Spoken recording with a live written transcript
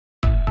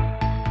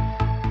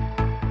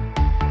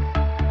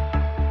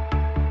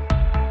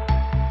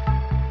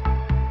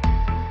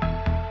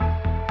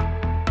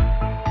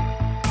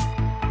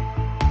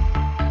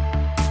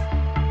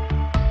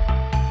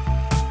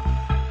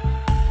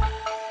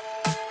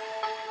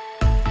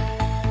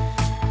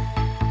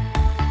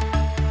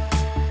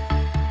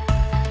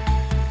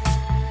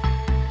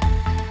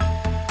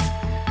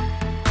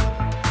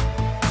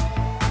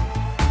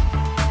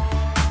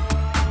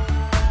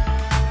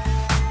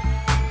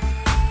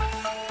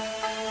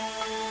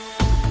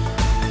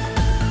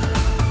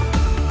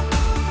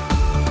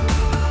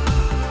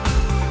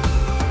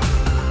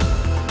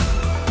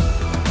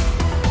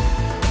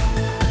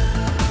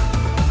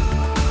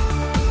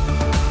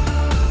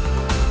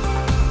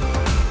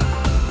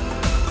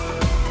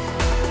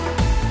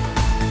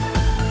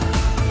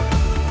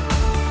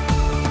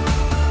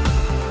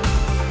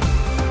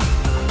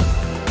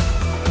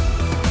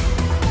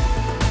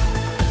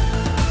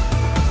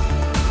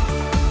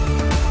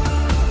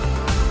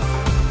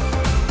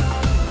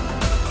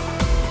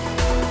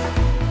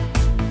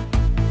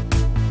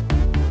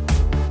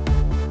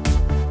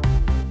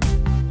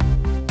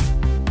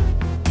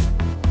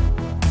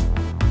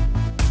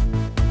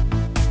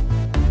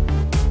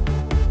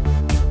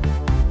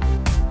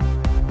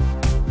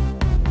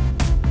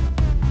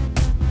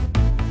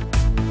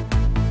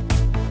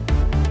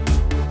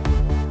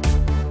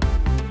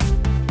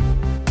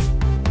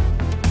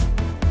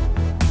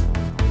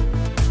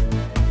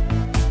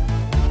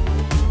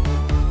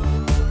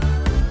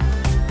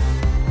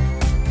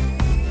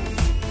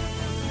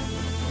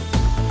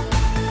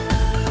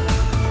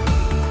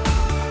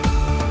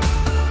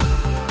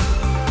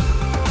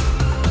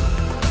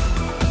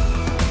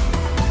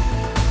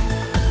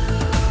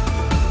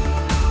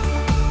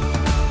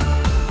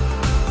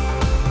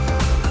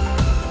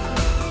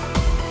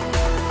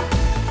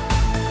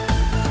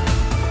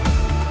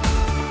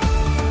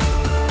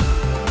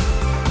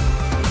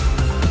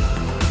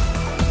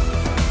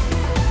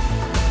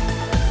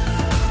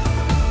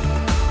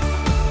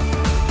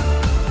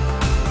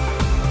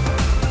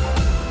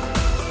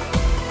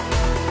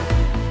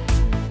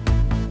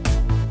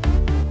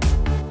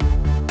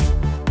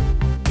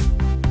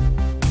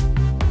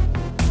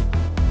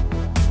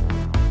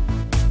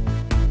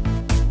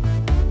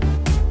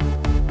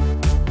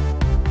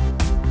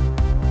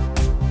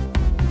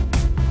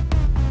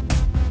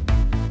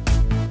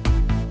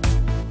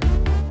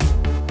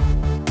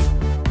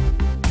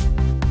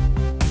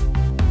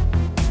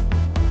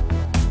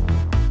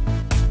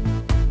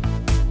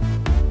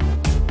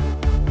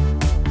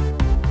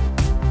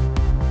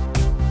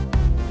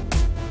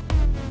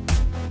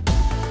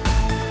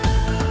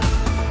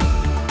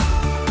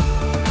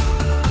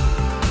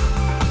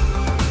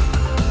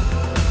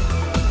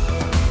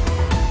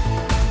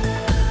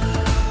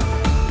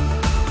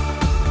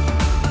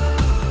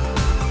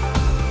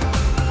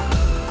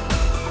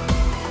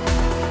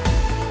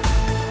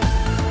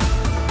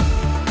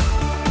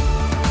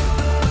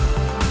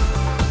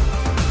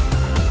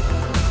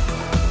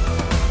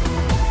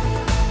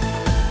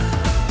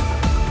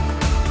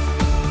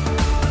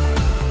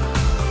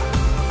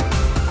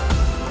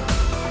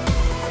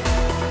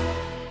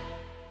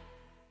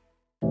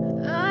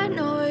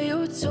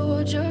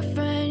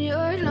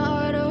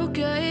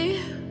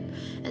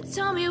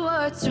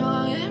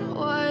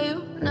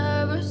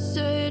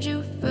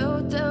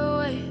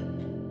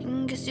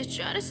guess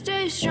you're trying to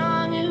stay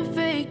strong and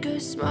fake a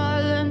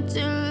smile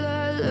until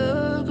I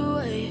look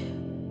away.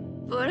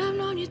 But I've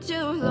known you too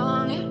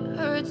long, it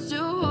hurts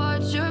to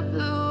watch your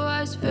blue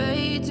eyes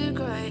fade to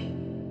gray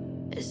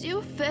as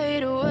you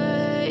fade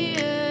away,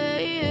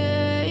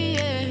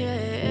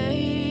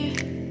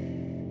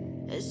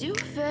 as you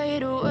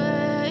fade away.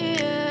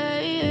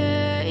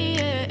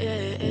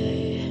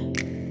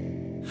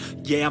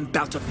 Yeah, I'm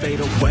about to fade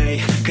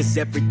away, cause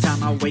every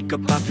time I wake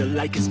up I feel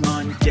like it's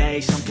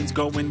Monday. Something's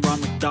going wrong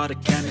with all the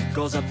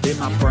chemicals up in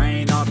my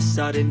brain. All of a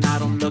sudden I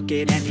don't look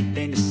at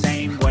anything the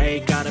same way.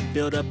 Gotta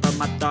build up of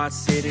my thoughts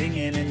sitting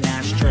in an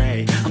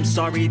ashtray. I'm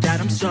sorry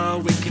that I'm so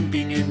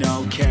inconvenient,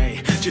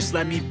 okay. Just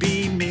let me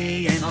be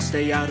me and I'll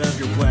stay out of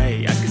your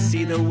way. I can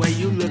see the way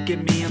you look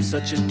at me, I'm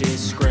such a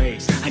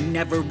disgrace. I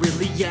never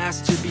really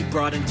asked to be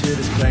brought into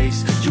this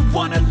place. You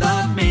wanna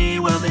love me?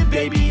 Well then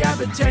baby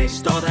have a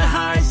taste. All the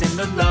highs and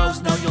the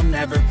lows, no you'll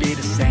never be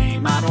the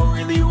same. I don't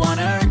really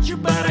wanna hurt you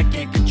but I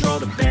can't control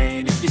the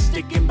pain. If you're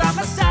sticking by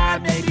my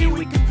side maybe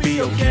we could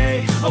be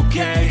okay.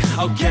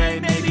 Okay,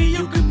 maybe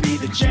you could be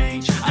the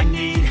change I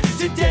need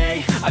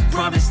today. I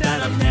promise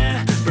that I've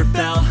never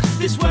felt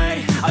this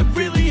way. I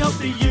really hope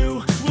that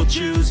you will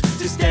choose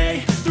to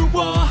stay through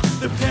all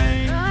the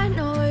pain. I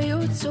know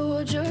you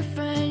told your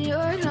friend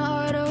you're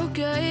not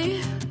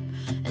okay,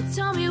 and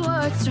tell me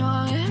what's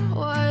wrong and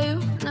why you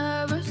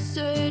never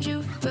said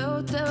you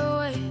felt that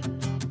way.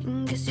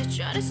 And guess you're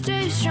trying to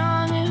stay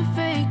strong and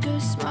fake a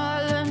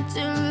smile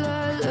until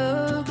I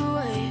look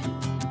away.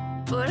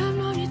 But I've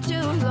known you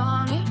too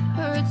long, it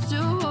hurts to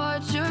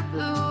watch your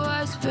blue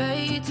eyes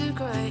fade to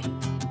gray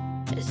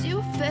as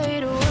you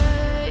fade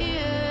away,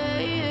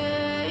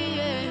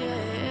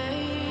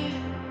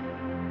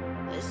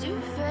 as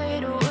you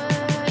fade away,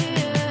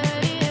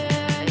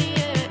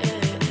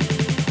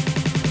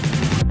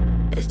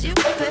 as you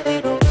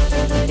fade away.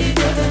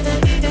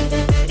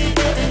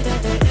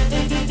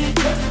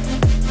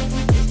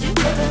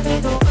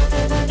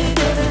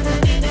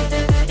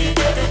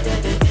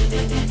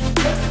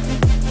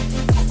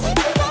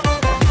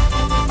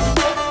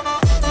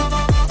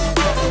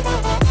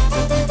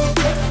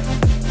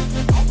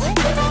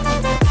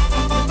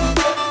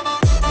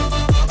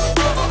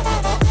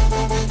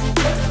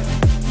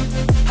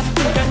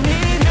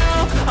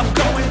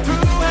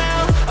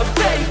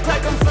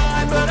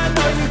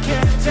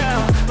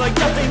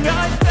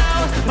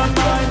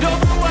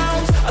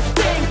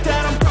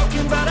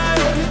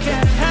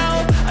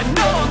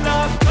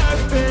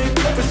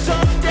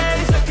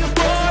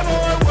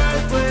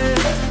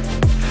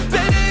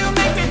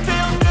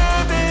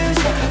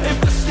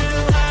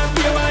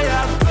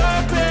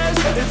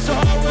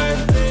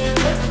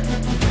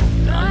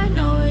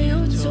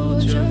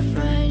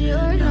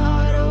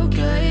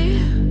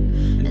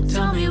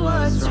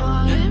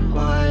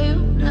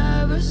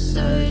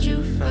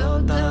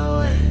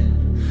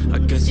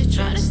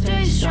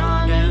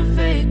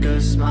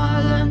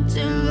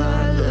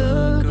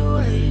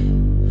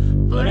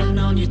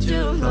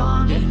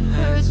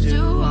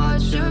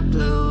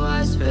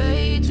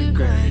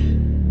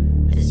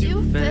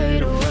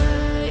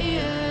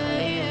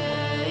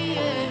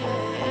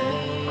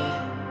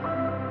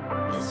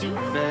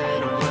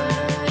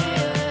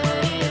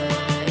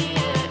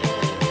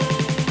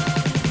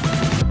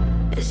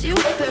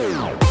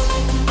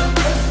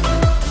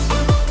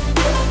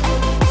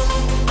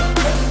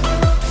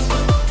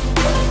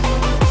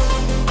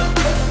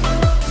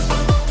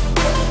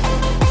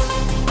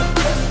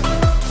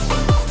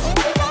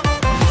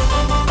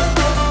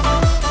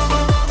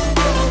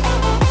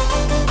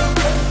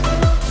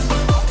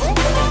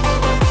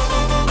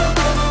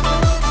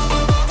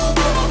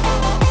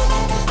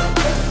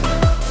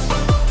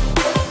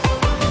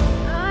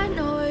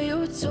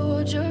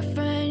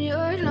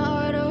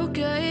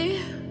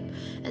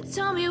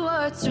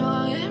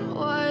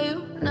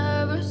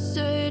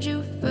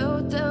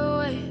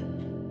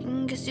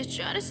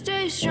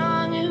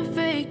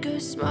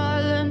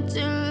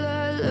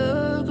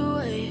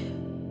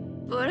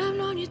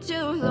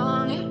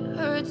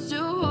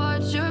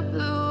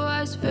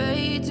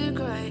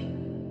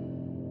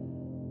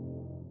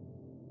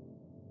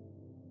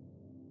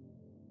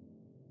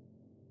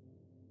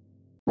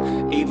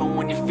 Even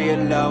when you feel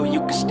low, you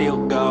can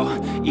still go.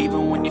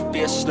 Even when you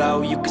feel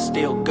slow, you can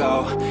still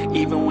go.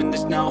 Even when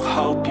there's no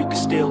hope, you can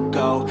still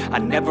go. I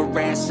never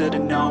answer to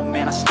no,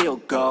 man, I still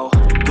go.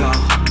 Go,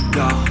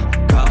 go,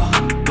 go,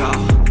 go,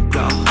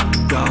 go,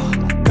 go,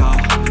 go,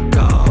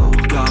 go,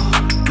 go,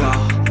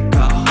 go,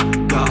 go,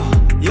 go,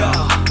 yo,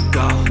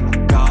 go,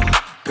 go,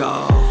 go.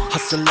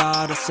 Hustle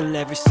hard, hustle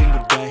every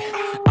single day.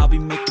 I'll be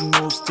making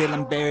moves till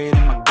I'm buried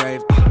in my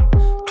grave.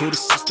 To the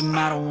system,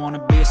 I don't wanna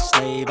be a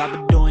slave. I've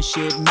been doing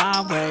shit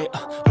my way,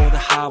 or the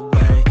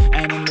highway.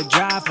 And in the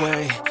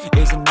driveway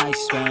is a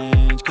nice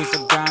range, cause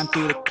I grind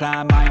through the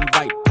climb, I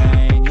invite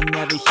pain. You'll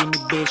never hear me,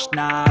 bitch,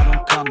 nah, I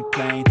don't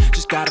complain.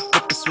 Just gotta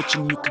flip the switch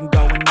and you can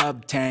go and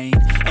obtain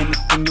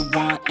anything you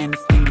want,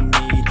 anything you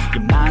need.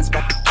 Your mind's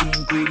got the key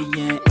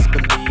ingredient, it's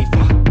belief.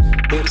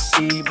 They'll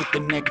deceive with the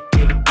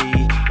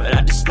negativity, but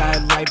I just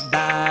slide right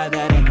by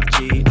that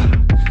energy.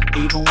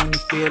 Even when you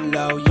feel